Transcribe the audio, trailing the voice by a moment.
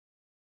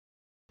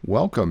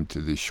Welcome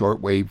to the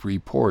Shortwave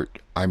Report.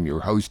 I'm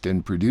your host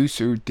and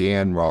producer,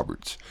 Dan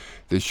Roberts.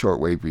 The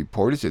Shortwave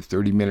Report is a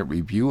 30-minute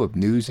review of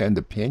news and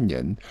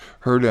opinion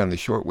heard on the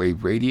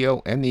shortwave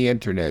radio and the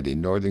internet in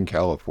Northern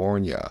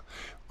California.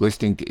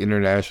 Listening to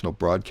international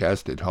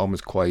broadcast at home is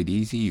quite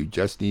easy. You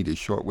just need a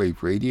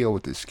shortwave radio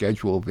with a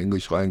schedule of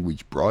English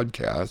language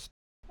broadcasts,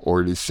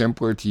 or it is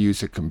simpler to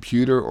use a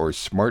computer or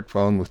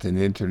smartphone with an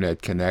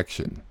internet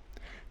connection.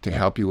 To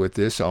help you with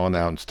this, I'll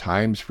announce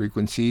times,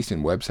 frequencies,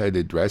 and website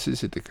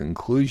addresses at the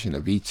conclusion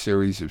of each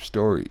series of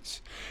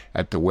stories.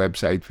 At the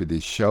website for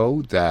this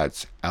show,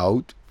 that's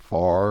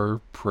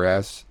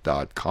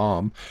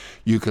outfarpress.com,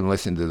 you can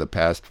listen to the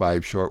past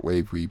 5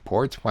 shortwave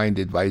reports, find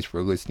advice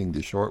for listening to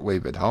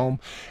shortwave at home,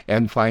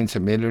 and find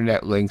some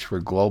internet links for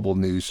global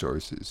news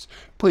sources.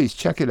 Please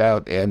check it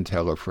out and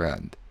tell a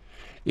friend.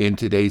 In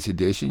today's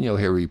edition, you'll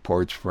hear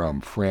reports from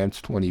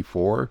France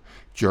 24,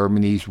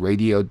 Germany's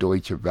Radio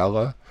Deutsche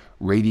Welle,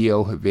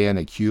 Radio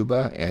Havana,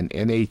 Cuba, and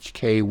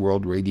NHK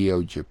World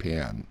Radio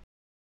Japan.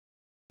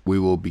 We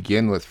will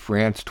begin with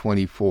France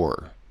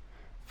 24.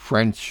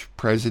 French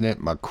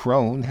President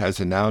Macron has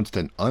announced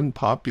an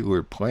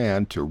unpopular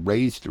plan to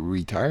raise the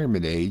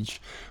retirement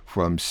age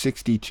from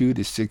 62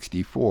 to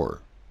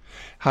 64.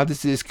 How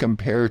does this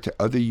compare to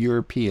other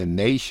European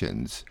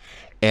nations?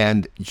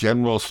 And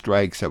general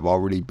strikes have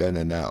already been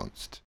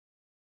announced.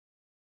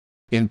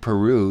 In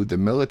Peru, the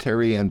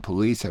military and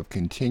police have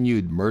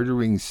continued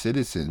murdering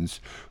citizens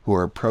who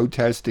are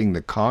protesting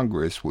the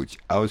Congress which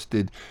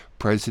ousted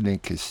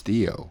President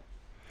Castillo.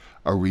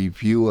 A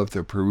review of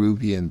the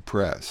Peruvian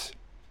press.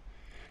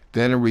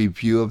 Then a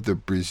review of the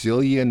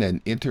Brazilian and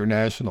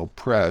international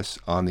press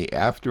on the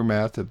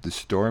aftermath of the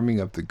storming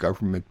of the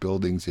government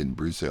buildings in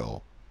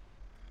Brazil.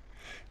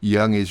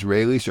 Young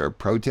Israelis are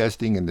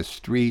protesting in the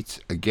streets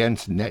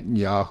against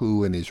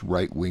Netanyahu and his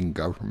right-wing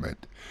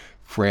government.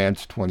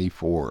 France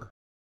 24.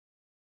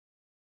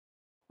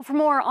 For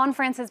more on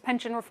France's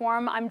pension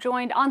reform, I'm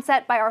joined on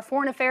set by our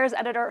foreign affairs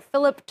editor,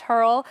 Philip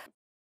Turl.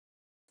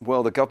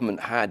 Well, the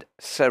government had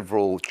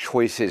several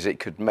choices it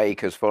could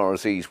make as far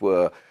as these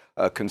were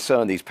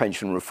concerned, these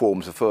pension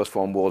reforms. The first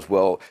one was,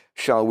 well,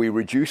 shall we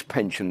reduce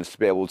pensions to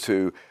be able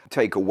to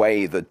take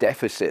away the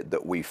deficit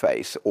that we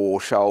face,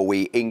 or shall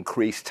we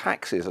increase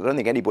taxes? I don't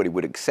think anybody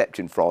would accept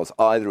in France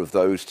either of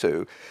those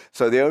two.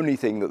 So the only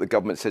thing that the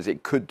government says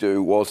it could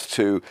do was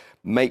to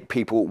make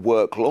people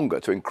work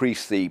longer, to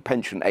increase the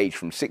pension age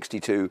from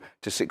 62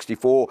 to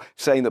 64,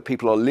 saying that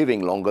people are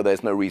living longer.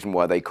 There's no reason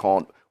why they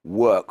can't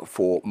work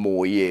for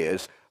more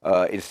years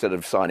instead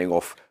of signing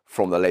off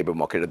from the labour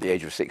market at the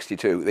age of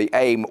 62. The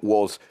aim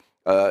was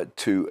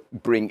to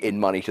bring in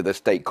money to the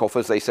state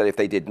coffers. They said if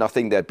they did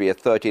nothing, there'd be a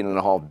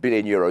 €13.5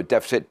 billion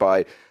deficit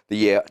by the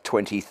year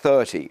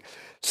 2030.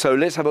 So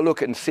let's have a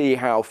look and see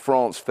how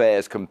France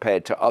fares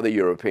compared to other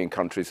European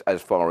countries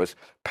as far as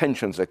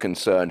pensions are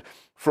concerned.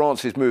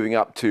 France is moving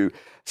up to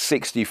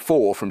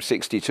 64 from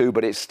 62,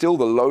 but it's still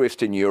the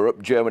lowest in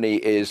Europe. Germany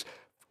is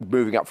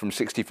moving up from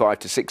 65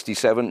 to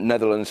 67,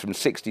 Netherlands from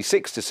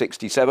 66 to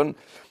 67,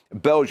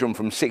 Belgium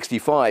from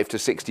 65 to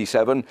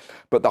 67,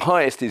 but the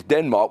highest is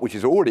Denmark, which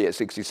is already at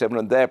 67,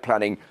 and they're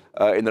planning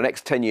in the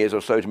next 10 years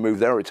or so to move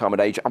their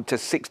retirement age up to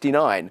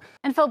 69.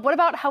 And Philip, what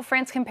about how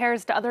France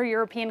compares to other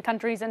European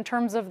countries in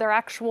terms of their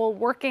actual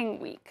working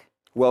week?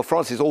 Well,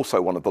 France is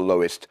also one of the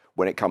lowest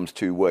when it comes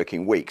to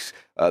working weeks.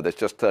 There's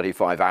just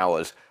 35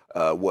 hours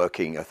a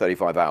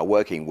 35-hour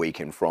working week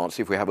in France.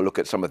 If we have a look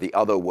at some of the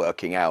other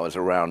working hours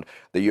around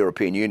the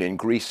European Union,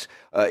 Greece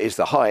is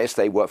the highest.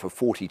 They work for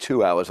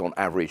 42 hours on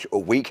average a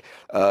week.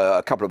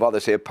 A couple of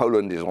others here.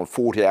 Poland is on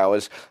 40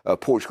 hours,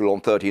 Portugal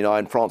on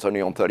 39, France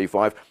only on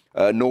 35.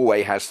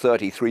 Norway has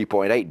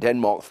 33.8,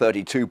 Denmark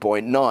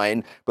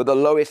 32.9, but the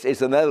lowest is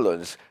the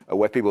Netherlands,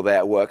 where people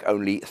there work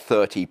only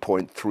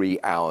 30.3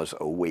 hours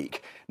a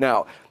week.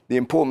 Now, the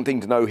important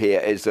thing to know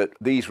here is that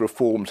these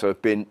reforms have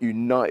been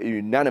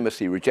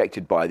unanimously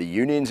rejected by the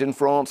unions in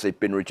France. They've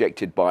been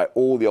rejected by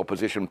all the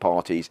opposition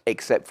parties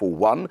except for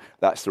one.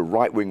 That's the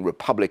right-wing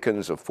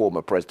Republicans of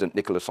former President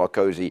Nicolas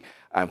Sarkozy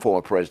and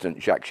former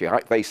President Jacques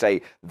Chirac. They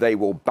say they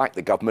will back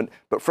the government,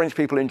 but French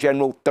people in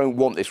general don't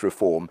want this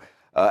reform.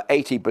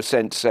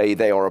 80% say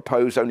they are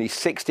opposed, only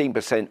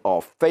 16%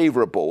 are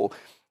favourable.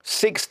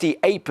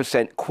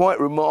 68%, quite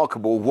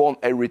remarkable, want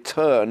a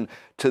return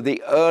to the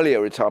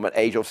earlier retirement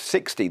age of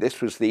 60.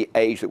 This was the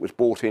age that was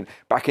brought in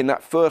back in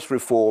that first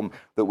reform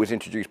that was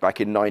introduced back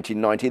in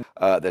 1990.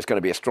 There's going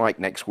to be a strike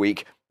next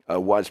week,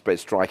 widespread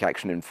strike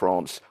action in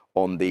France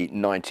on the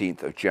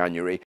 19th of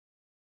January.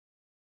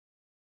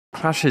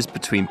 Clashes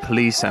between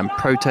police and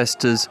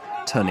protesters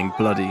turning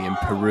bloody in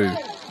Peru.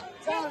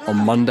 On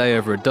Monday,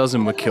 over a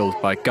dozen were killed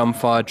by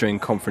gunfire during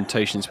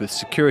confrontations with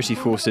security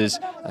forces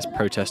as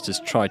protesters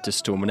tried to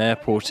storm an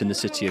airport in the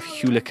city of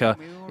Julica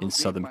in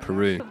southern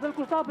Peru.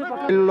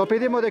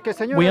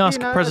 We ask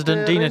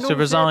President Dina to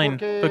resign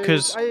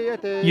because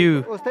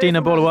you,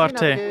 Dina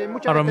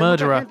Boluarte, are a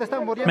murderer.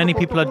 Many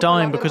people are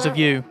dying because of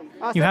you.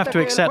 You have to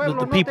accept that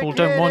the people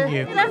don't want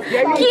you.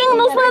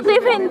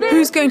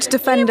 Who's going to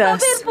defend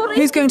us?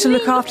 Who's going to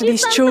look after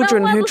these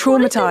children who are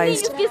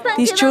traumatized?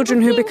 These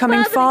children who are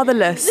becoming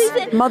fatherless,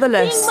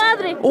 motherless,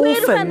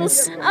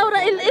 orphans.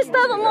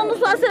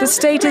 The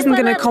state isn't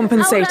going to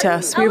compensate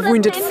us. We have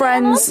wounded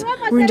friends,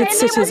 wounded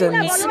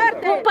citizens.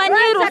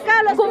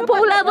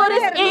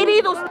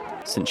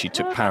 Since she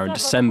took power in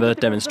December,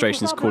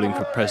 demonstrations calling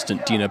for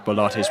President Dina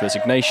Boluarte's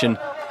resignation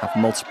have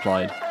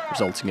multiplied,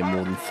 resulting in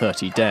more than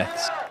 30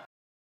 deaths.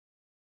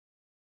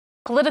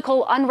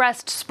 Political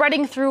unrest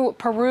spreading through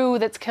Peru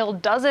that's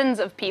killed dozens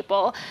of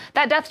people.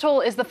 That death toll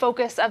is the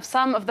focus of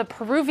some of the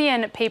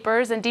Peruvian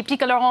papers, and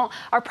Deepti Laurent,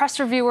 our press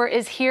reviewer,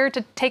 is here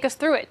to take us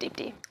through it.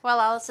 Deepti.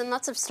 Well, Alison,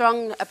 lots of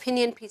strong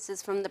opinion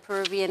pieces from the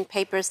Peruvian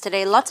papers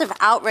today. Lots of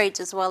outrage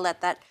as well at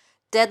that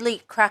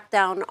deadly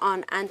crackdown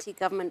on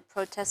anti-government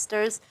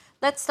protesters.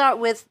 Let's start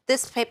with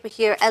this paper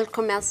here, El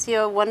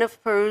Comercio, one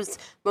of Peru's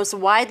most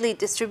widely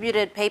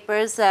distributed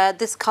papers.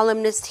 This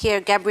columnist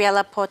here,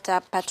 Gabriela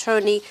Porta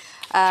Patroni,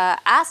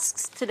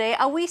 asks today,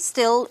 are we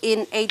still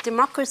in a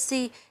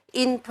democracy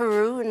in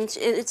Peru? And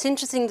it's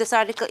interesting, in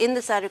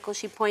this article,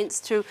 she points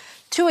to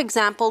two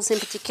examples in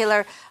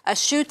particular, a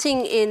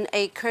shooting in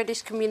a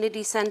Kurdish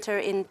community center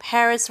in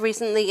Paris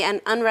recently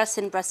and unrest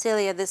in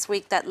Brasilia this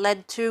week that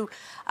led to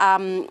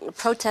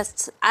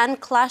protests and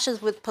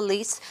clashes with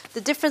police.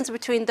 The difference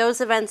between those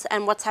events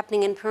and what's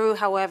happening in Peru,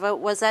 however,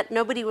 was that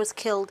nobody was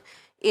killed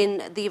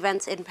in the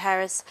events in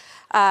Paris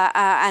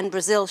and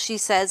Brazil. She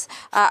says,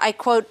 I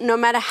quote, no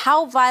matter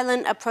how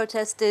violent a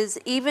protest is,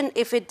 even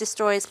if it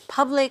destroys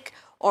public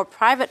or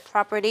private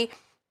property,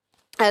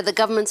 the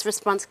government's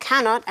response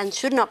cannot and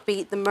should not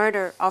be the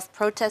murder of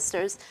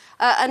protesters.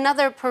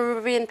 Another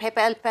Peruvian paper,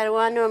 El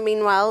Peruano,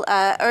 meanwhile,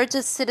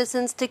 urges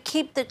citizens to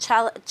keep the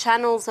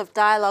channels of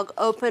dialogue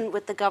open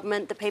with the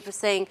government. The paper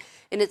saying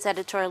in its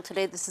editorial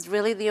today, this is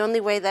really the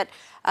only way that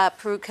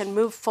Peru can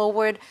move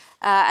forward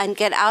and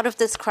get out of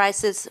this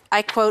crisis,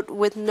 I quote,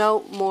 with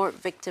no more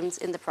victims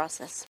in the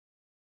process.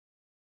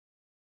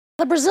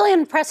 The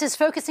Brazilian press is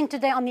focusing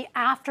today on the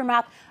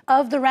aftermath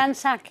of the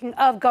ransacking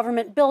of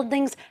government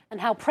buildings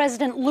and how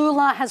President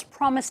Lula has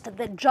promised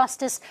that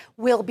justice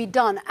will be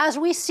done. As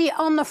we see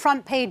on the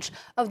front page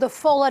of the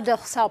Folha de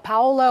Sao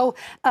Paulo,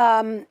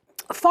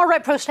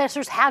 far-right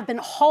protesters have been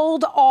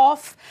hauled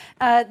off.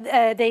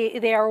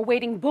 They are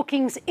awaiting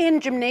bookings in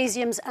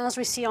gymnasiums, as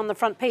we see on the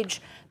front page.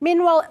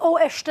 Meanwhile, O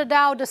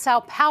Estado de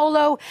Sao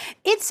Paulo,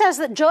 it says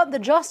that the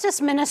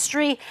Justice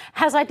Ministry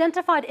has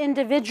identified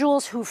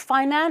individuals who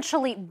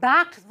financially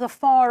backed the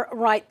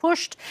far-right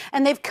push,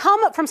 and they've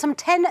come from some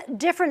 10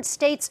 different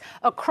states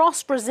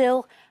across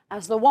Brazil.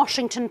 As the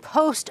Washington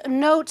Post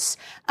notes,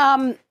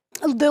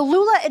 the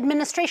Lula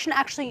administration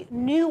actually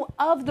knew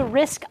of the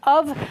risk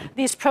of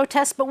these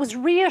protests, but was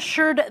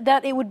reassured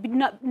that it would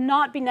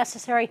not be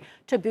necessary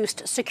to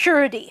boost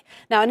security.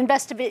 Now, an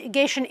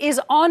investigation is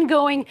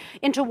ongoing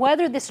into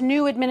whether this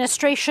new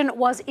administration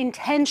was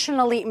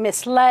intentionally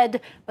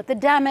misled, but the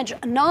damage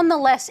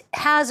nonetheless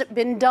has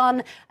been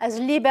done. As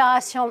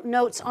Libération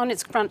notes on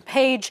its front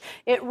page,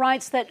 it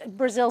writes that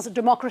Brazil's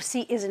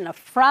democracy is in a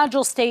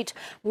fragile state,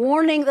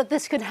 warning that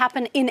this could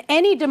happen in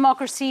any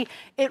democracy.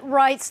 It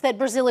writes that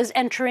Brazil is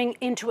entering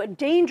into a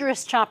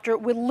dangerous chapter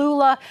with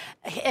Lula.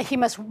 He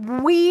must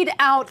weed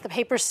out, the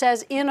paper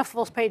says in a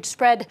full-page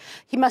spread,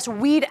 he must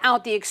weed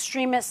out the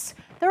extremists.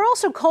 There are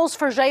also calls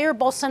for Jair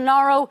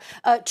Bolsonaro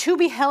to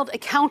be held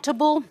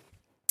accountable.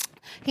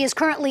 He is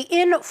currently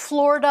in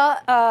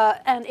Florida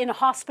and in a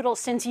hospital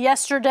since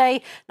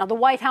yesterday. Now, the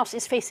White House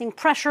is facing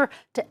pressure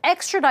to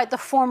extradite the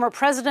former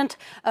president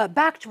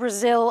back to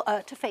Brazil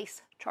to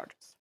face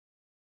charges.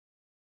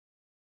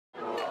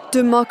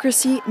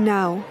 Democracy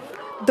now.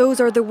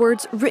 Those are the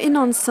words written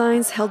on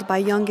signs held by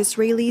young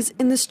Israelis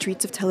in the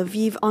streets of Tel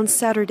Aviv on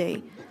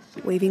Saturday.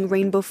 Waving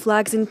rainbow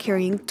flags and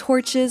carrying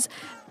torches,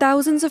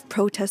 thousands of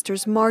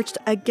protesters marched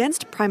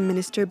against Prime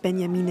Minister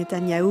Benjamin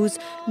Netanyahu's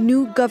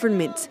new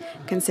government,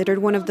 considered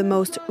one of the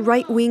most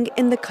right-wing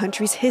in the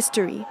country's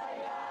history.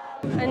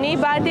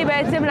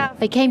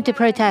 I came to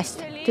protest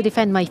to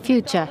defend my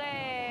future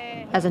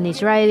as an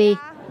Israeli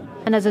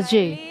and as a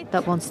Jew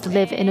that wants to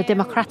live in a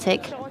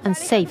democratic and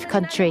safe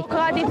country.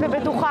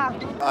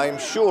 I'm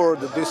sure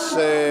that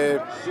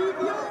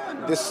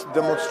these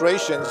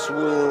demonstrations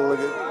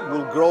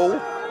will grow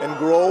and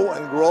grow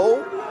and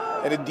grow,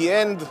 and at the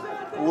end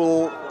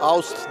will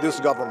oust this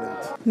government.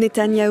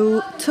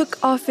 Netanyahu took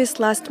office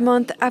last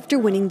month after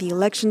winning the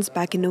elections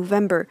back in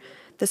November.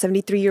 The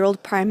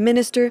 73-year-old prime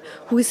minister,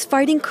 who is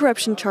fighting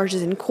corruption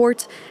charges in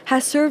court,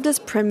 has served as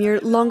premier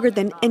longer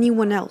than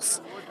anyone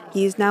else.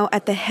 He is now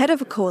at the head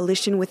of a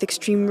coalition with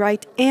extreme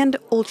right and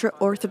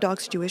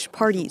ultra-Orthodox Jewish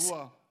parties.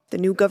 The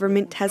new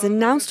government has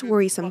announced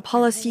worrisome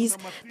policies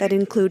that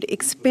include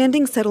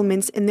expanding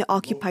settlements in the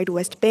occupied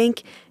West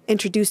Bank,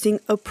 introducing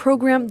a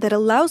program that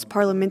allows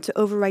parliament to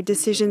override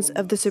decisions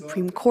of the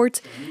Supreme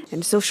Court,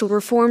 and social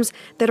reforms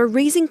that are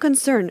raising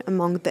concern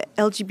among the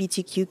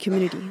LGBTQ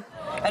community.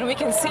 And we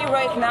can see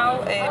right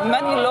now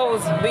many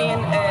laws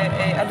being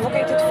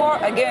advocated for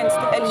against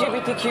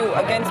LGBTQ,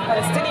 against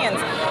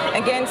Palestinians,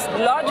 against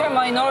larger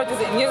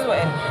minorities in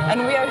Israel.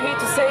 And we are here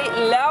to say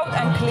loud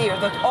and clear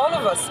that all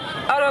of us,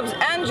 Arabs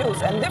and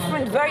Jews and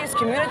different various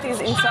communities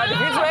inside of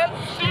Israel,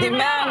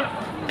 demand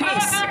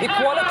peace,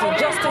 equality,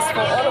 justice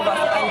for all of us,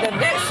 and that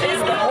this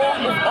is the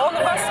home of all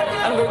of us,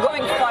 and we're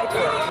going to fight for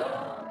it.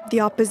 The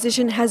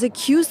opposition has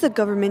accused the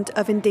government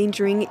of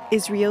endangering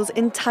Israel's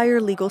entire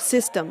legal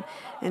system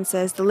and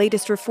says the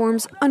latest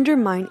reforms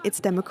undermine its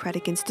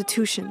democratic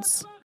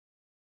institutions.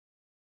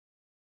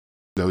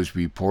 Those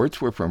reports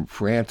were from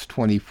France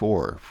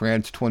 24.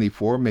 France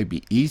 24 may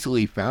be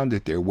easily found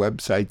at their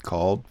website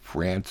called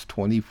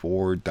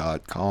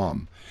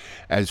france24.com,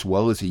 as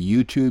well as a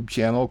YouTube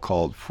channel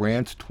called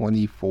France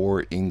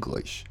 24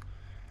 English.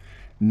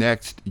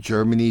 Next,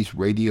 Germany's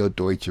Radio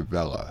Deutsche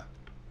Welle.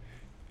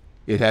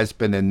 It has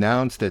been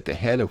announced that the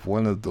head of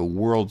one of the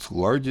world's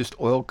largest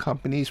oil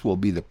companies will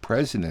be the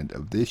president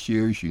of this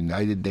year's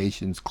United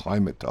Nations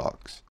climate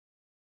talks.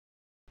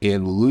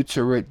 In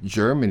Lützerath,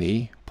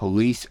 Germany,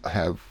 police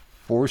have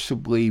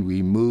forcibly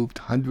removed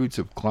hundreds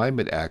of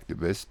climate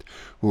activists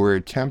who are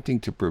attempting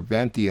to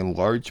prevent the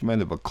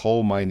enlargement of a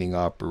coal mining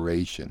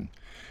operation.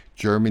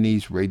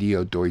 Germany's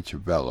Radio Deutsche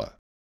Welle.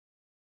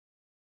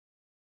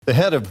 The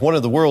head of one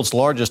of the world's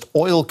largest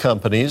oil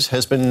companies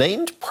has been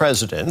named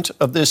president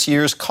of this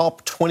year's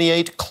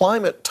COP28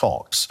 climate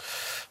talks.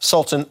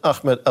 Sultan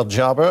Ahmed Al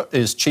Jaber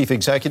is chief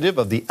executive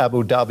of the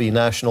Abu Dhabi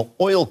National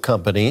Oil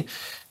Company.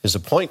 His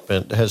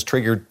appointment has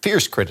triggered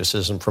fierce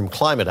criticism from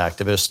climate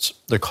activists.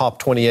 The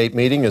COP28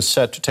 meeting is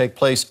set to take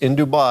place in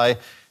Dubai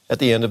at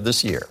the end of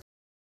this year.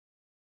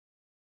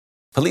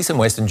 Police in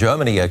Western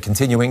Germany are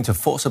continuing to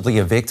forcibly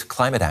evict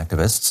climate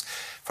activists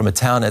from a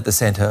town at the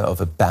centre of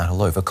a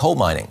battle over coal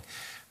mining.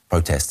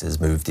 Protesters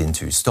moved in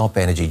to stop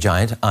energy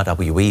giant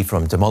RWE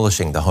from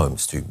demolishing the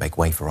homes to make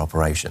way for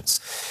operations.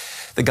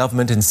 The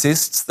government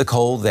insists the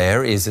coal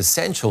there is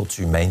essential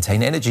to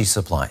maintain energy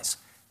supplies.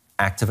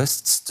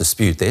 Activists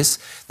dispute this.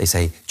 They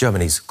say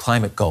Germany's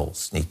climate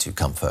goals need to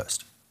come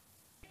first.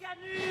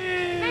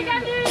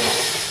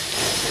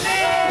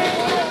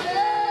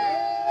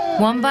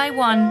 One by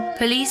one,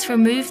 police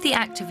removed the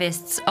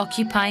activists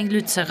occupying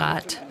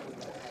Lützerath.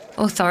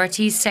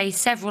 Authorities say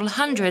several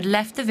hundred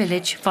left the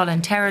village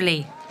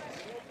voluntarily.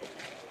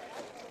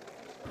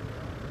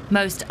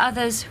 Most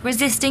others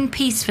resisting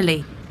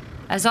peacefully,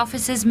 as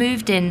officers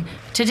moved in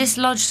to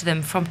dislodge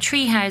them from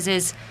tree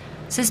houses,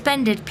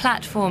 suspended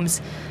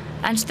platforms,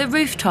 and the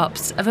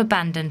rooftops of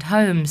abandoned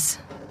homes.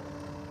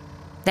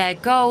 Their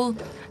goal?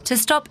 To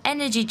stop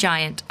energy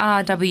giant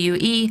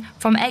RWE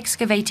from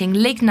excavating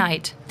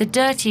lignite, the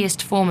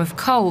dirtiest form of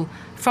coal,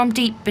 from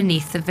deep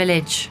beneath the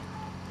village.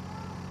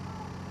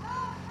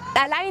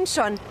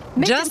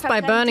 Just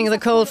by burning the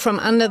coal from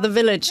under the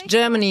village,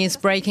 Germany is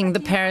breaking the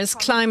Paris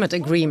Climate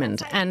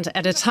Agreement. And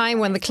at a time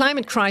when the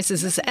climate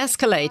crisis is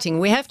escalating,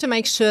 we have to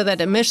make sure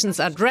that emissions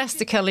are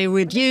drastically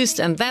reduced,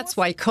 and that's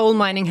why coal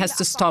mining has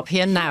to stop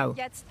here now.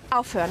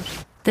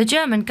 The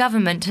German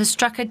government has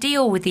struck a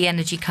deal with the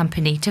energy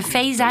company to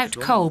phase out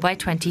coal by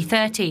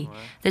 2030.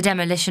 The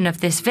demolition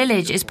of this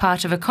village is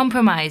part of a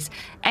compromise.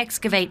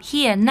 Excavate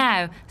here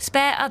now,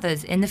 spare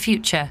others in the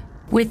future.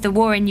 With the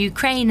war in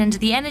Ukraine and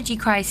the energy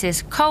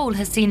crisis, coal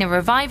has seen a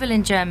revival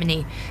in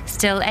Germany.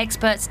 Still,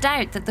 experts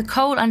doubt that the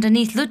coal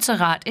underneath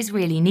Lützerath is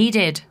really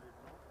needed.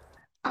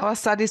 Our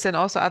studies and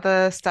also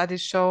other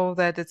studies show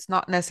that it's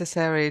not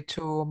necessary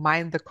to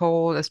mine the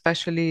coal,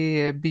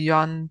 especially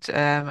beyond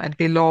and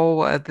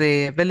below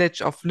the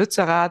village of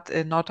Lützerath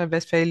in Northern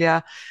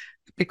Westphalia,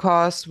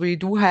 because we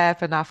do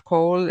have enough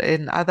coal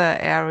in other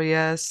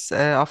areas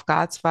of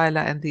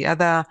Garzweiler and the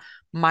other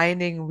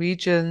mining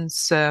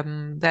regions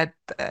that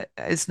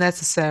is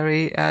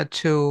necessary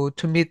to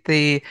meet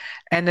the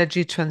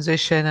energy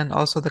transition and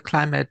also the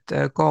climate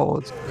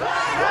goals.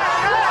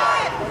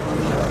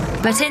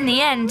 But in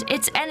the end,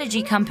 it's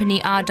energy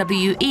company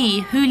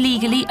RWE who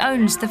legally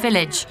owns the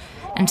village,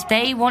 and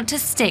they want to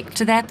stick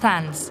to their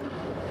plans.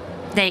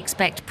 They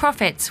expect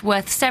profits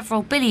worth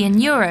several billion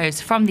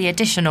euros from the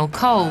additional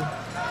coal.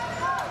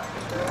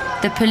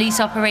 The police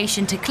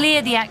operation to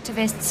clear the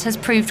activists has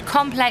proved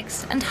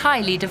complex and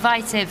highly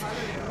divisive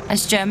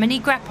as Germany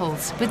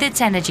grapples with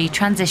its energy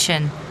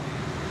transition.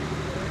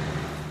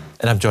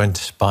 And I'm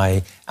joined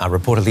by our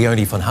reporter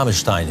Leonie von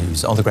Hammerstein,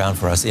 who's on the ground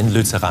for us in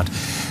Lützerath.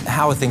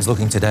 How are things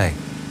looking today?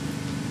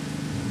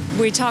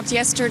 We talked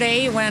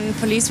yesterday when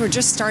police were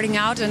just starting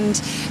out, and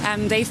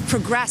they've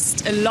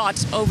progressed a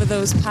lot over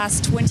those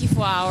past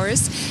 24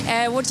 hours.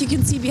 What you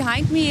can see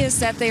behind me is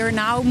that they are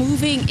now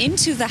moving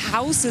into the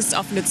houses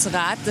of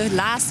Lützerath, the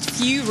last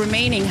few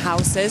remaining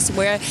houses,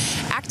 where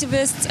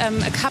activists,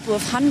 a couple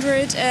of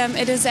hundred,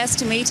 it is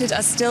estimated,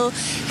 are still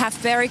have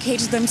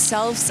barricaded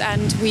themselves.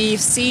 And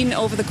we've seen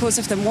over the course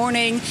of the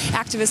morning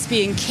activists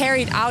being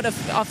carried out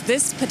of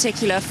this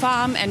particular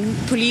farm and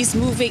police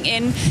moving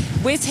in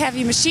with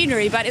heavy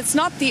machinery. But it's it's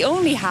not the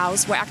only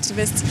house where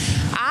activists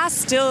are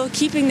still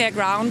keeping their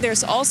ground.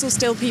 There's also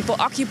still people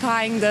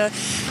occupying the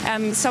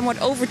somewhat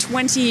over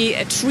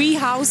 20 tree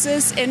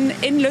houses in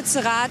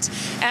Lützerath.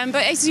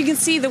 But as you can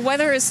see, the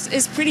weather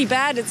is pretty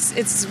bad.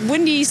 It's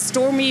windy,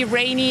 stormy,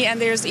 rainy,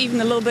 and there's even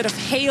a little bit of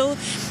hail.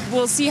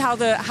 We'll see how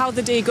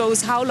the day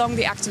goes, how long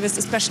the activists,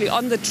 especially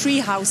on the tree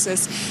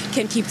houses,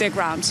 can keep their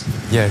ground.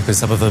 Yeah, because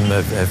some of them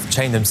have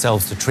chained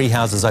themselves to tree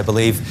houses, I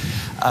believe.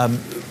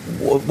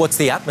 What's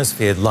the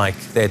atmosphere like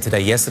there today?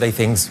 Yesterday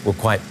things were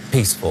quite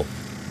peaceful.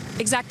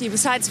 Exactly,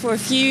 besides for a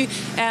few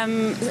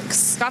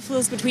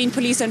scuffles between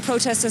police and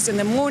protesters in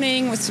the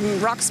morning, with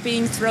some rocks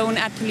being thrown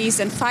at police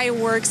and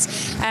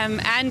fireworks.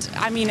 And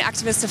I mean,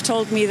 activists have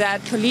told me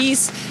that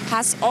police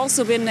has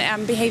also been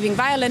behaving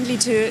violently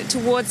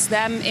towards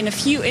them in a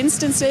few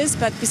instances.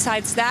 But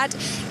besides that,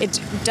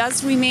 it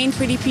does remain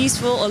pretty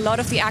peaceful. A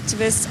lot of the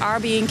activists are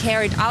being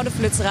carried out of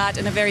Lützerath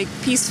in a very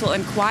peaceful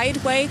and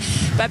quiet way.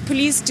 But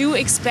police do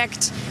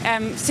expect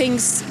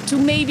things to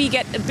maybe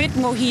get a bit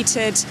more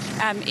heated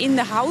in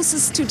the houses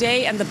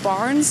today and the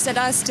barns that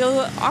are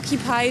still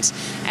occupied.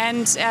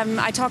 And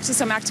I talked to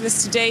some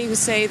activists today who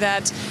say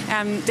that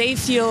they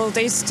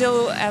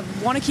still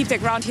want to keep their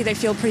ground here. They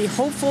feel pretty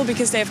hopeful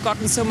because they've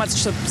gotten so much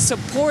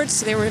support.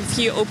 There were a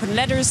few open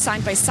letters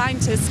signed by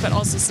scientists, but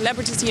also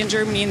celebrities here in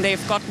Germany, and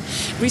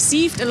they've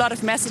received a lot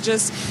of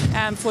messages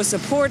for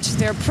support.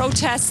 There are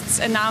protests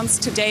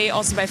announced today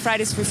also by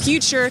Fridays for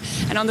Future,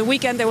 and on the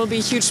weekend there will be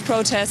a huge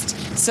protest.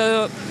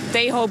 So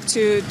they hope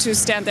to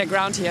stand their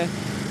ground here.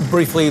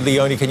 Briefly,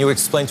 Leonie, can you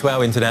explain to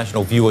our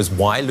international viewers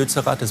why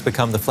Lützerath has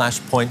become the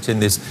flashpoint in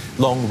this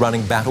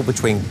long-running battle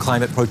between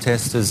climate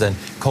protesters and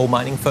coal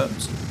mining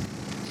firms?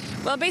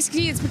 Well,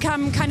 basically, it's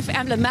become kind of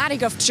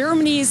emblematic of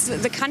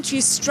the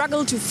country's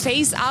struggle to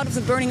phase out of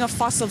the burning of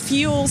fossil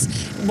fuels,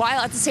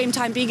 while at the same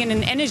time being in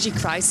an energy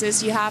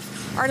crisis. You have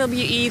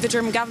RWE, the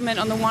German government,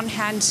 on the one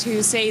hand,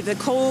 who say the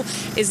coal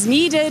is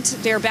needed.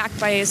 They're backed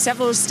by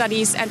several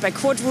studies and by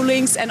court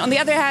rulings. And on the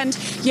other hand,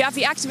 you have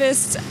the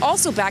activists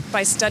also backed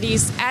by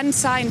studies and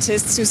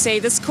scientists who say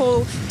this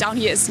coal down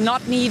here is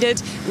not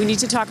needed. We need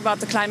to talk about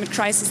the climate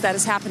crisis that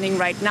is happening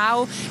right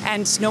now,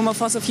 and no more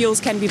fossil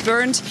fuels can be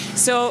burned.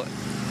 So,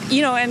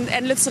 you know, and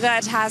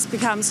Lützerath has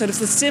become sort of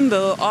the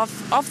symbol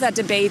of that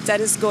debate that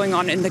is going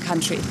on in the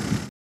country.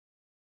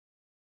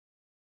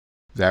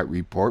 That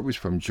report was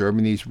from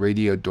Germany's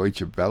Radio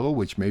Deutsche Welle,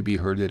 which may be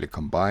heard at a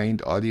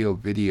combined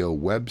audio-video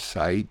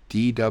website,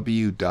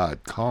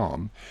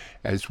 dw.com,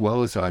 as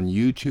well as on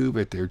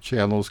YouTube at their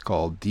channels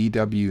called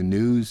DW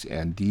News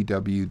and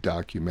DW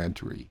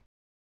Documentary.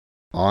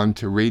 On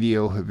to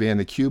Radio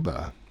Havana,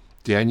 Cuba.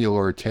 Daniel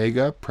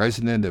Ortega,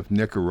 president of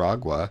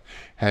Nicaragua,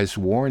 has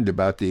warned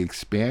about the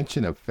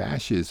expansion of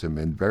fascism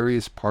in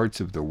various parts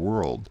of the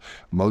world,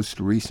 most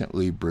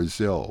recently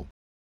Brazil.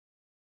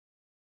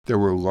 There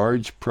were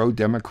large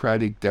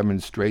pro-democratic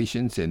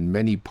demonstrations in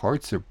many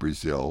parts of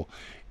Brazil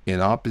in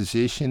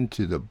opposition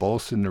to the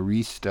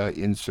Bolsonarista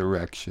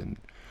insurrection.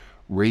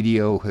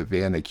 Radio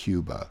Havana,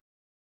 Cuba.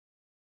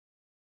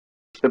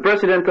 The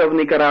president of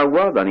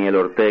Nicaragua, Daniel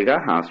Ortega,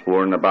 has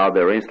warned about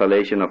the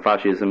reinstallation of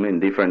fascism in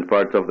different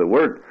parts of the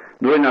world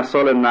during a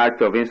solemn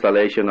act of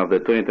installation of the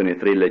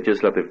 2023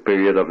 legislative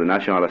period of the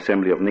National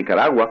Assembly of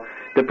Nicaragua.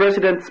 The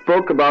president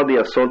spoke about the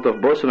assault of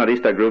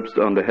Bolsonarista groups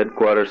on the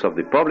headquarters of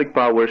the public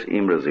powers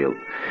in Brazil.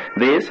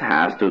 This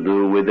has to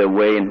do with the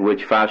way in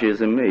which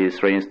fascism is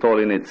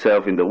reinstalling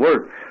itself in the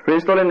world,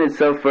 reinstalling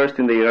itself first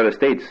in the United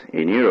States,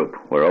 in Europe,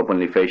 where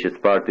openly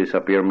fascist parties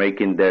appear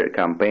making their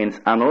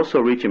campaigns and also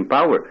reaching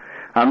power.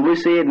 And we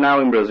see it now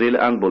in Brazil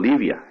and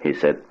Bolivia, he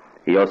said.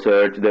 He also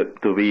urged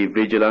to be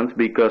vigilant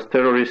because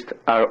terrorists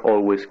are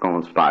always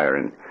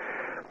conspiring.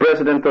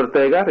 President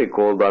Ortega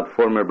recalled that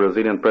former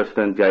Brazilian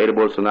President Jair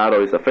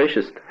Bolsonaro is a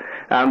fascist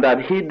and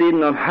that he did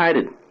not hide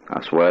it,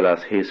 as well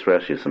as his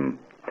fascism.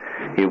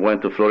 He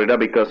went to Florida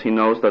because he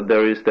knows that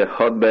there is the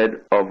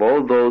hotbed of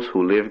all those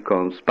who live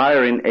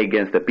conspiring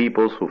against the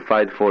peoples who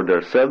fight for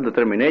their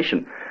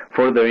self-determination,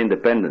 for their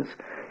independence,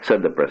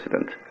 said the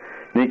president.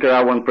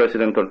 Nicaraguan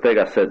President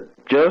Ortega said,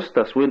 "Just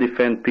as we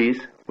defend peace,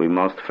 we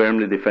must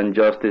firmly defend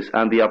justice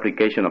and the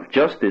application of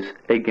justice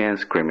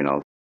against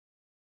criminals."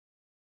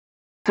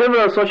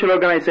 Several social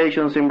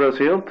organizations in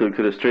Brazil took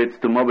to the streets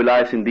to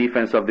mobilize in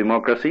defense of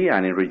democracy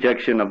and in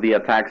rejection of the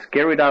attacks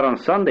carried out on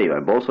Sunday by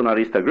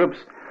Bolsonarista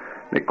groups.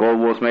 The call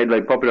was made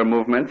by popular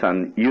movements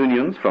and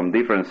unions from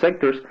different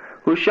sectors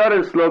who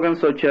shouted slogans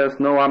such as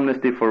 "No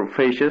amnesty for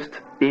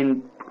fascists"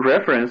 in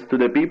reference to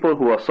the people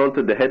who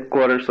assaulted the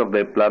headquarters of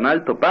the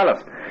Planalto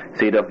Palace,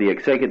 seat of the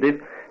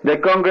executive, the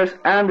Congress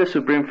and the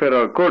Supreme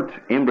Federal Court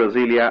in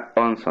Brasilia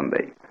on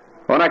Sunday.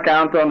 On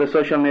account on the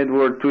social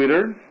network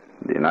Twitter,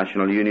 the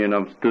National Union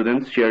of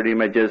Students shared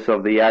images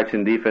of the acts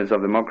in defense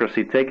of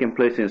democracy taking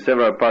place in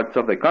several parts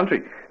of the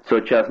country,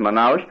 such as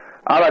Manaus,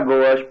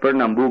 Alagoas,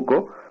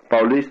 Pernambuco,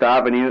 Paulista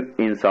Avenue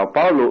in Sao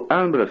Paulo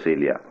and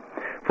Brasilia.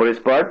 For its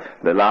part,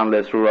 the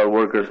Landless Rural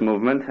Workers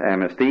Movement,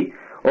 MST,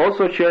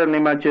 also shared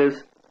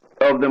images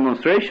of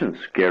demonstrations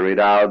carried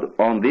out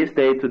on this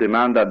day to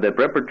demand that the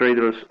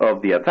perpetrators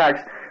of the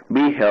attacks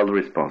be held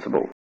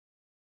responsible.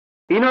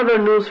 In other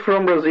news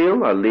from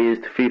Brazil, at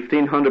least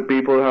 1,500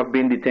 people have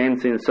been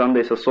detained since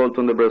Sunday's assault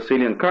on the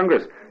Brazilian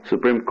Congress,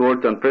 Supreme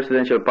Court and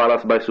Presidential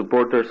Palace by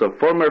supporters of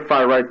former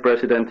far-right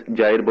President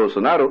Jair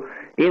Bolsonaro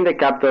in the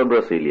capital,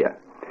 Brasilia.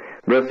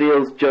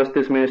 Brazil's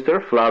Justice Minister,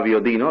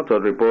 Flávio Dino,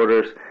 told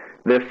reporters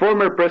the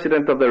former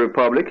President of the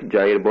Republic,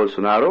 Jair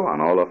Bolsonaro,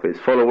 and all of his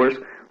followers,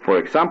 for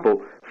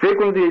example,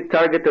 frequently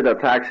targeted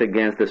attacks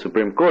against the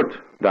Supreme Court.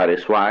 That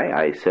is why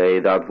I say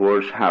that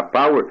words have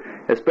power,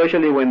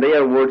 especially when they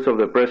are words of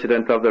the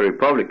President of the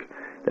Republic.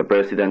 The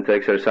President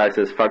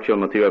exercises factual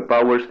material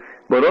powers,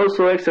 but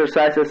also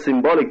exercises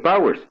symbolic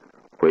powers,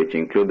 which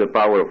include the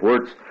power of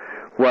words.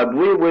 What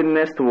we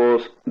witnessed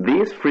was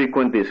this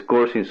frequent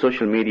discourse in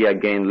social media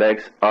gained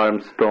legs,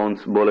 arms,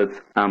 stones, bullets,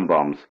 and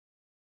bombs.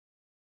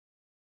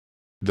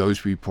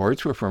 Those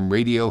reports were from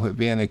Radio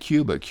Havana,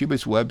 Cuba.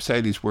 Cuba's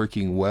website is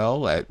working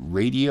well at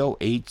radiohc.cu.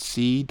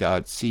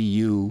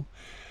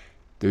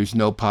 There's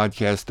no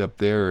podcast up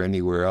there or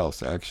anywhere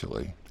else,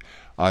 actually.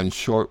 On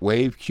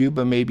shortwave,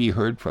 Cuba may be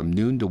heard from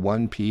noon to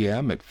 1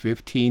 p.m. at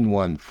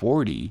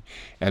 15140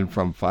 and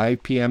from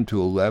 5 p.m.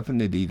 to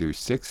 11 at either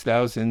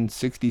 6000,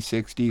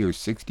 6060, or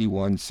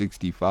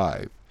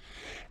 6165.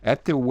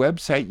 At their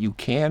website, you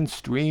can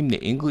stream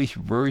the English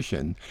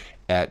version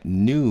at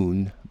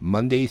noon,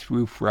 Monday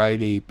through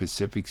Friday,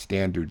 Pacific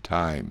Standard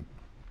Time.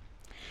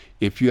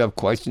 If you have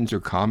questions or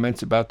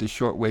comments about the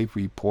Shortwave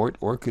Report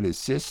or could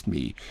assist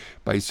me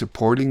by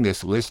supporting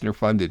this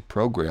listener-funded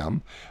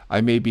program,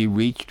 I may be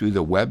reached through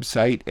the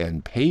website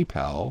and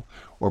PayPal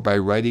or by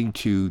writing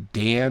to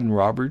Dan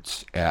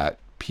Roberts at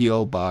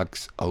P.O.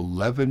 Box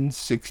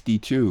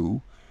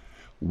 1162,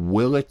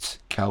 Willits,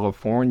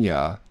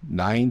 California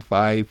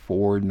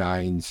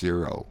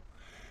 95490.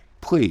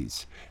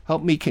 Please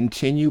help me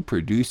continue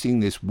producing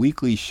this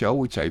weekly show,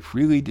 which I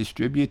freely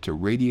distribute to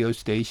radio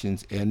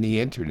stations and the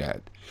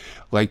internet,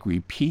 like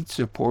repeat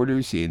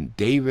supporters in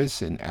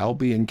Davis and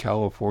Albion,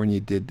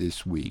 California did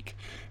this week.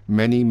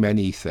 Many,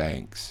 many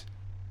thanks.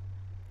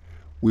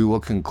 We will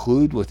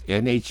conclude with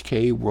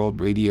NHK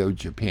World Radio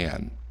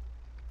Japan.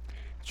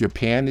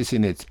 Japan is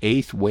in its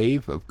 8th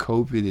wave of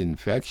COVID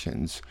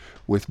infections,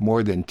 with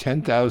more than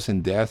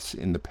 10,000 deaths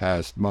in the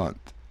past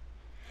month.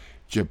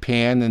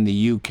 Japan and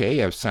the UK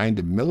have signed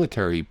a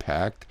military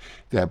pact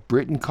that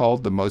Britain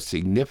called the most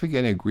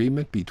significant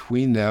agreement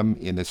between them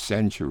in a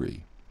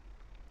century.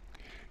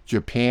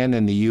 Japan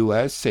and the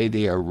US say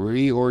they are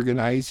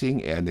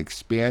reorganizing and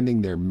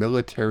expanding their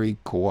military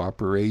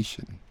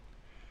cooperation.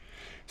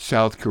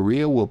 South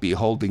Korea will be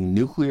holding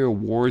nuclear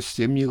war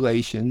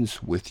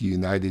simulations with the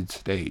United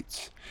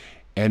States.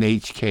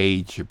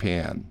 NHK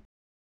Japan.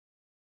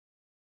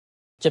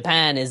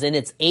 Japan is in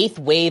its 8th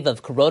wave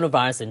of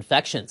coronavirus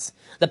infections.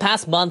 The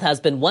past month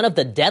has been one of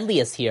the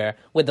deadliest here,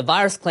 with the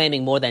virus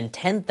claiming more than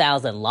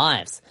 10,000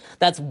 lives.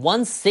 That's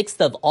 1/6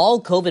 of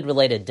all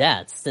COVID-related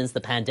deaths since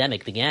the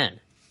pandemic began.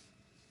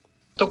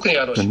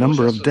 The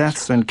number of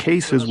deaths and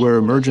cases where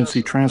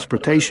emergency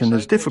transportation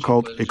is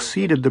difficult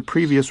exceeded the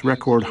previous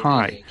record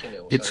high.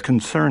 It's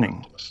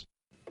concerning.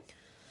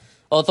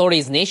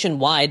 Authorities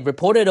nationwide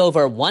reported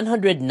over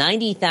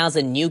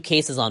 190,000 new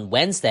cases on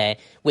Wednesday,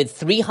 with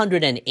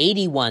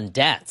 381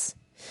 deaths.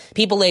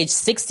 People aged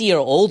 60 or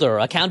older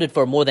accounted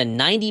for more than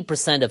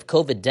 90% of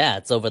COVID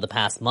deaths over the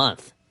past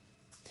month.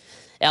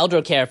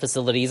 Elder care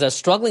facilities are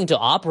struggling to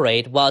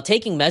operate while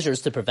taking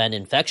measures to prevent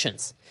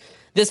infections.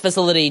 This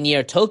facility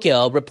near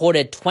Tokyo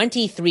reported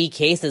 23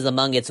 cases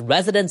among its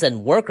residents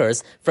and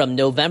workers from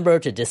November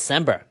to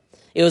December.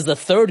 It was the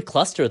 3rd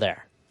cluster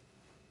there.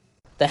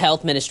 The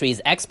health ministry's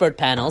expert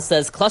panel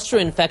says cluster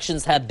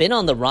infections have been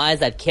on the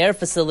rise at care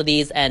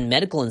facilities and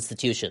medical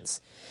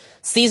institutions.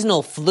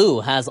 Seasonal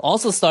flu has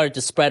also started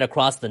to spread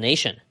across the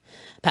nation.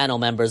 Panel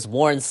members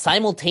warn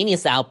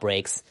simultaneous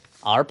outbreaks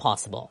are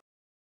possible.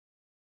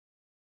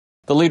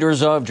 The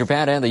leaders of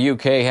Japan and the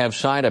UK have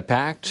signed a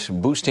pact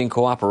boosting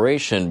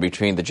cooperation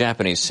between the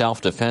Japanese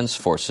self-defense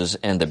forces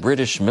and the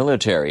British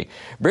military.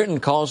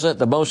 Britain calls it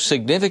the most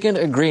significant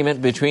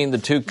agreement between the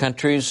two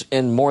countries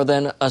in more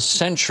than a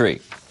century.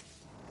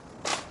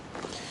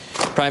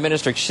 Prime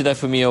Minister Kishida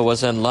Fumio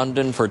was in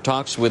London for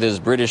talks with his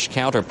British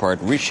counterpart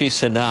Rishi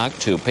Sunak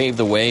to pave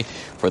the way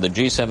for the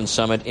G7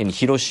 summit in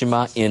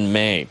Hiroshima in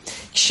May.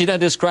 Kishida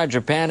described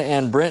Japan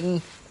and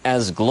Britain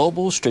as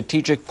global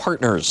strategic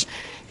partners.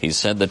 He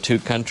said the two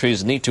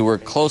countries need to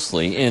work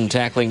closely in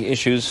tackling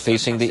issues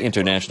facing the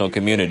international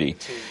community.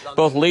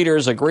 Both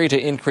leaders agreed to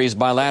increase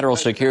bilateral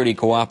security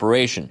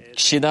cooperation.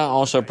 Kishida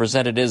also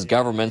presented his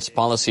government's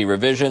policy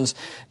revisions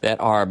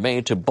that are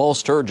made to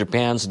bolster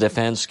Japan's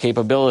defense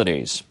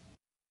capabilities.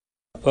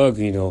 I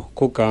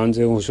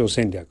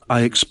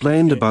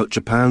explained about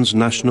Japan's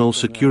national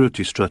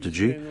security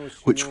strategy,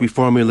 which we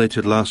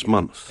formulated last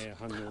month.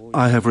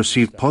 I have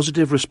received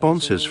positive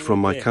responses from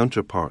my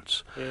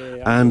counterparts,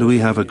 and we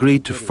have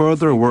agreed to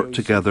further work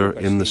together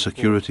in the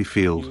security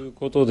field.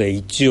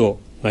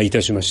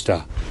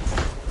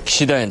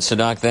 Kishida and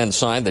Sunak then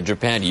signed the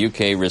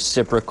Japan-UK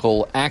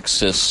Reciprocal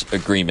Access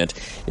Agreement.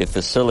 It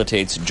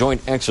facilitates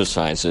joint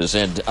exercises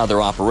and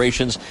other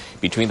operations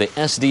between the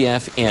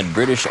SDF and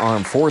British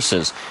Armed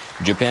Forces.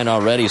 Japan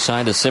already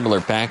signed a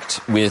similar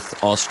pact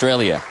with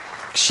Australia.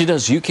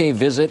 Kishida's UK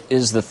visit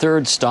is the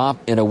third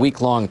stop in a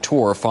week-long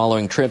tour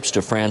following trips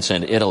to France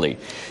and Italy.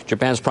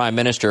 Japan's Prime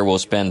Minister will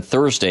spend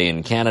Thursday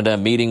in Canada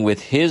meeting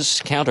with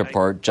his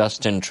counterpart,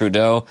 Justin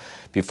Trudeau,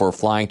 before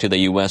flying to the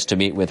U.S. to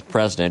meet with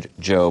President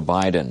Joe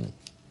Biden.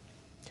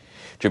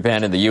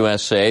 Japan and the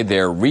U.S. say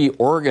they're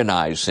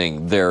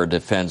reorganizing their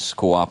defense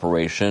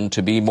cooperation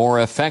to be more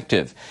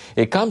effective.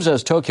 It comes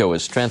as Tokyo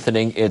is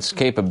strengthening its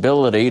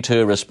capability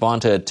to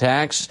respond to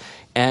attacks,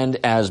 and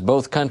as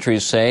both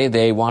countries say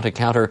they want to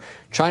counter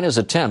China's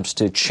attempts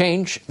to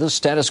change the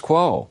status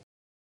quo.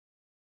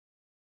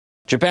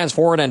 Japan's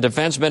foreign and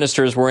defense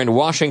ministers were in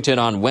Washington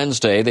on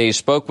Wednesday. They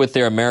spoke with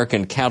their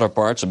American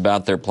counterparts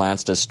about their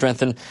plans to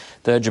strengthen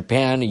the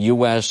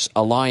Japan-U.S.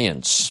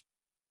 alliance.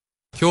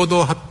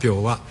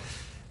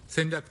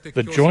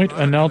 The joint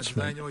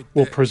announcement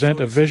will present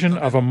a vision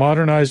of a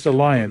modernized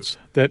alliance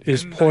that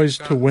is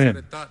poised to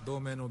win.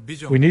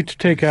 We need to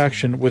take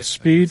action with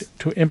speed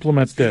to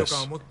implement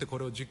this.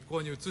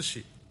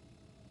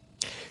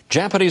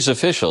 Japanese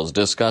officials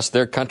discussed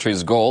their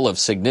country's goal of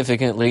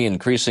significantly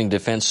increasing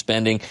defense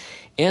spending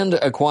and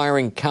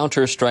acquiring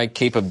counter-strike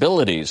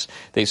capabilities.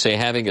 They say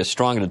having a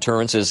strong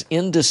deterrence is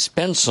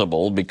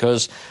indispensable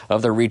because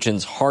of the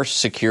region's harsh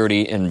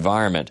security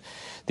environment.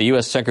 The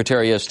U.S.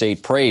 Secretary of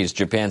State praised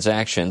Japan's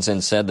actions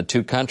and said the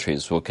two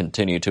countries will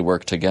continue to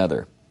work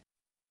together.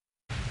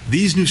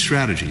 These new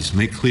strategies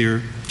make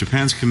clear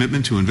Japan's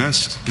commitment to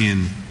invest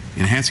in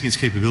enhancing its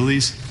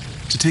capabilities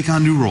to take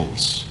on new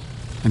roles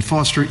and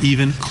foster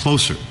even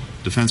closer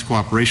defense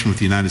cooperation with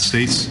the United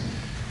States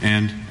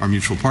and our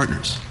mutual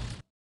partners.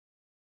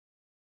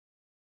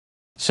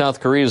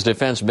 South Korea's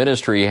defense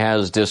ministry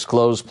has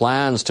disclosed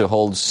plans to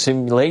hold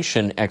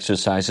simulation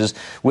exercises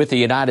with the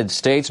United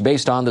States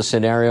based on the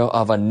scenario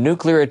of a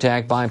nuclear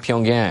attack by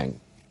Pyongyang.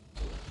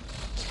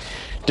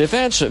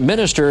 Defense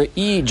Minister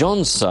Lee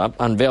Jong-sup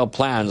unveiled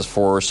plans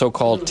for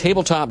so-called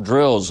tabletop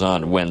drills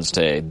on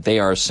Wednesday. They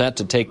are set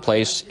to take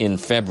place in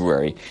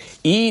February.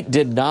 Lee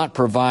did not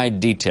provide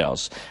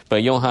details,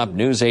 but Yonhap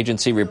News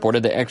Agency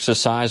reported the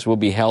exercise will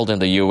be held in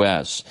the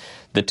U.S.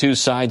 The two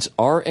sides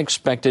are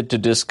expected to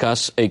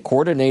discuss a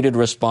coordinated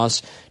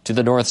response to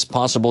the North's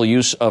possible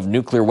use of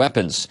nuclear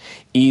weapons.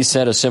 Lee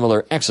said a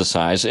similar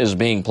exercise is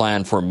being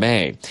planned for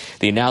May.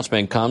 The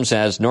announcement comes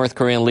as North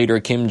Korean leader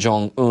Kim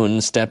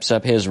Jong-un steps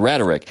up his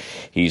rhetoric.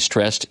 He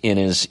stressed in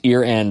his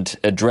year-end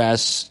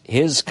address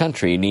his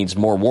country needs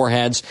more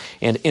warheads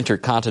and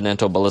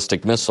intercontinental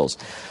ballistic missiles.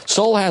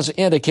 Seoul has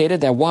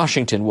indicated that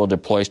Washington will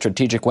deploy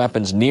strategic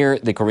weapons near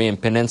the Korean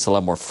peninsula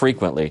more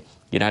frequently.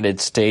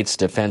 United States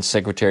Defense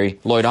Secretary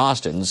Lloyd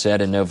Austin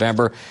said in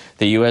November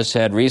the U.S.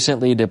 had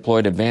recently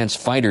deployed advanced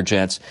fighter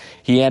jets.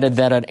 He added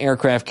that an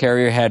aircraft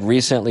carrier had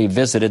recently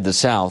visited the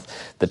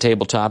South. The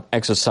tabletop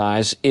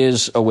exercise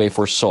is a way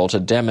for Seoul to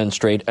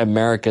demonstrate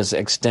America's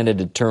extended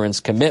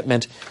deterrence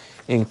commitment,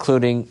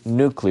 including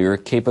nuclear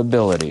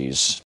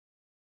capabilities.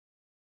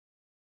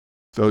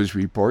 Those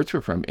reports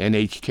were from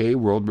NHK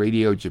World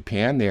Radio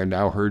Japan. They are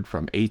now heard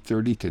from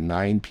 8:30 to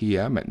 9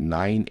 p.m. at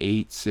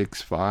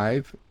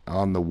 9865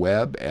 on the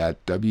web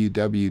at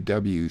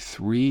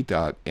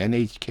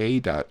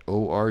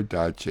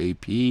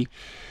www.3.nhk.or.jp,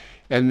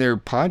 and their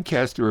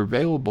podcasts are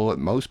available at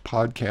most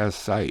podcast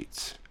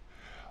sites.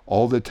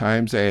 All the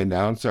times I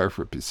announce are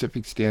for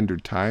Pacific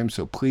Standard Time,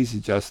 so please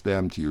adjust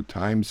them to your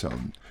time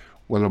zone.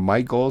 One of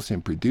my goals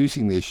in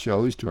producing this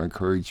show is to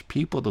encourage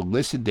people to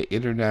listen to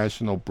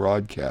international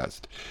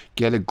broadcast,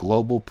 get a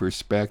global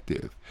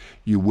perspective.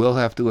 You will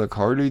have to look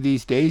harder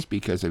these days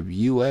because of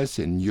U.S.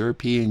 and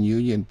European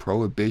Union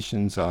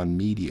prohibitions on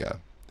media.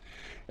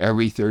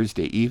 Every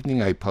Thursday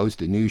evening I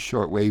post a new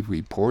shortwave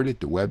report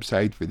at the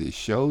website for this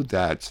show.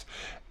 That's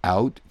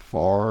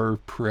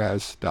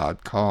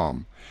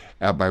outfarpress.com.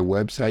 At my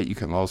website you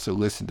can also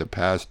listen to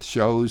past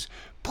shows.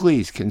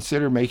 Please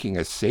consider making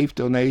a safe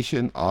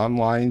donation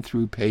online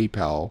through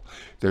PayPal.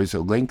 There's a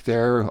link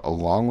there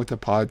along with the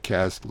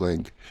podcast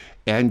link,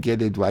 and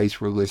get advice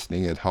for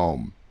listening at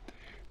home.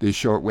 This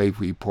shortwave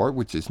report,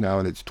 which is now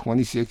in its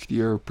 26th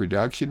year of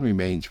production,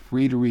 remains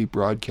free to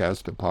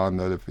rebroadcast upon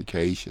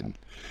notification.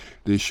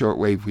 This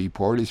shortwave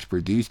report is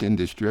produced and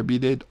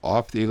distributed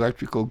off the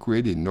electrical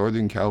grid in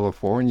Northern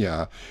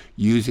California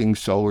using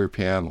solar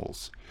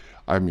panels.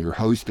 I'm your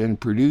host and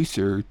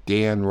producer,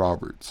 Dan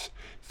Roberts.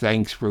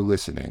 Thanks for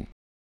listening.